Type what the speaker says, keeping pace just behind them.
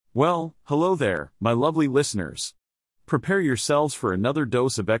Well, hello there, my lovely listeners. Prepare yourselves for another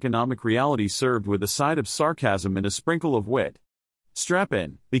dose of economic reality served with a side of sarcasm and a sprinkle of wit. Strap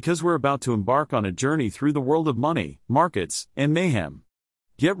in, because we're about to embark on a journey through the world of money, markets, and mayhem.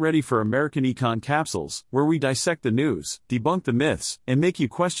 Get ready for American Econ Capsules, where we dissect the news, debunk the myths, and make you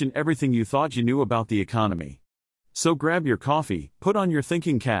question everything you thought you knew about the economy. So grab your coffee, put on your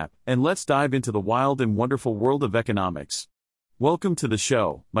thinking cap, and let's dive into the wild and wonderful world of economics. Welcome to the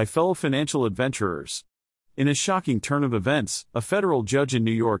show, my fellow financial adventurers. In a shocking turn of events, a federal judge in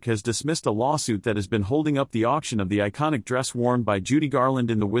New York has dismissed a lawsuit that has been holding up the auction of the iconic dress worn by Judy Garland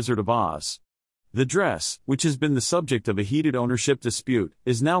in The Wizard of Oz. The dress, which has been the subject of a heated ownership dispute,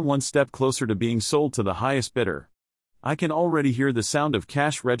 is now one step closer to being sold to the highest bidder. I can already hear the sound of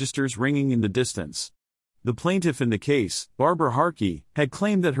cash registers ringing in the distance. The plaintiff in the case, Father Hartke, had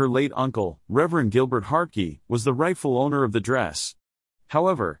claimed that her late uncle, Reverend Gilbert Hartke, was the rightful owner of the dress.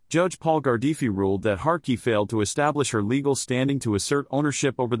 However, Judge Paul Gardephe ruled that Hartke failed to establish her legal standing to assert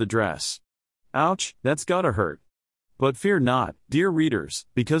ownership over the dress. Ouch, that's gotta hurt. But fear not, dear readers,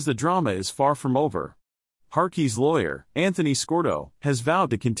 because the drama is far from over. Hartke's lawyer, Anthony Scordo, has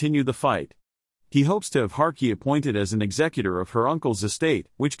vowed to continue the fight. He hopes to have Hartke appointed as an executor of her uncle's estate,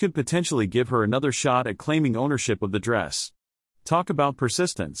 which could potentially give her another shot at claiming ownership of the dress. Talk about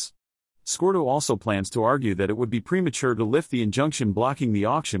persistence. Scordo also plans to argue that it would be premature to lift the injunction blocking the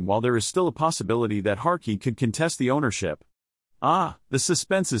auction while there is still a possibility that Hartke could contest the ownership. Ah, the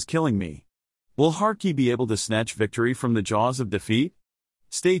suspense is killing me. Will Hartke be able to snatch victory from the jaws of defeat?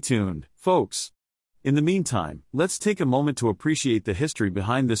 Stay tuned, folks. In the meantime, let's take a moment to appreciate the history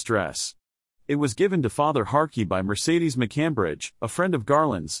behind this dress. It was given to Father Hartke by Mercedes McCambridge, a friend of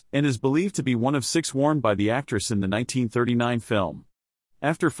Garland's, and is believed to be one of 6 worn by the actress in the 1939 film.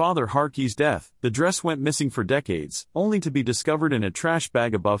 After Father Hartke's death, the dress went missing for decades, only to be discovered in a trash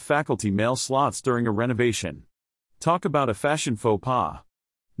bag above faculty mail slots during a renovation. Talk about a fashion faux pas.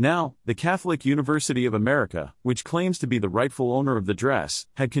 Now, the Catholic University of America, which claims to be the rightful owner of the dress,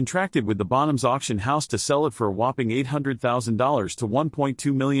 had contracted with the Bonhams auction house to sell it for a whopping $800,000 to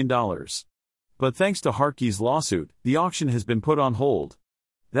 $1.2 million. But thanks to Hartke's lawsuit, the auction has been put on hold.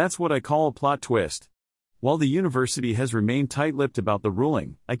 That's what I call a plot twist. While the university has remained tight-lipped about the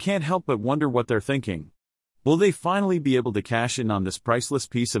ruling, I can't help but wonder what they're thinking. Will they finally be able to cash in on this priceless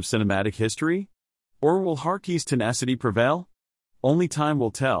piece of cinematic history? Or will Hartke's tenacity prevail? Only time will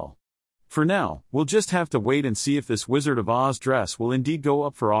tell. For now, we'll just have to wait and see if this Wizard of Oz dress will indeed go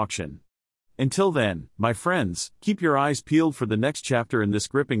up for auction. Until then, my friends, keep your eyes peeled for the next chapter in this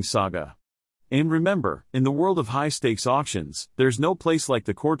gripping saga. And remember, in the world of high-stakes auctions, there's no place like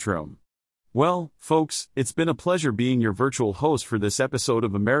the courtroom. Well, folks, it's been a pleasure being your virtual host for this episode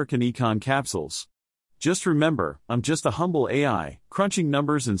of American Econ Capsules. Just remember, I'm just a humble AI, crunching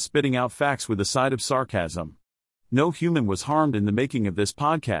numbers and spitting out facts with a side of sarcasm. No human was harmed in the making of this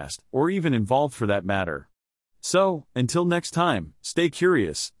podcast, or even involved for that matter. So, until next time, stay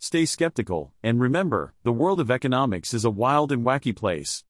curious, stay skeptical, and remember, the world of economics is a wild and wacky place.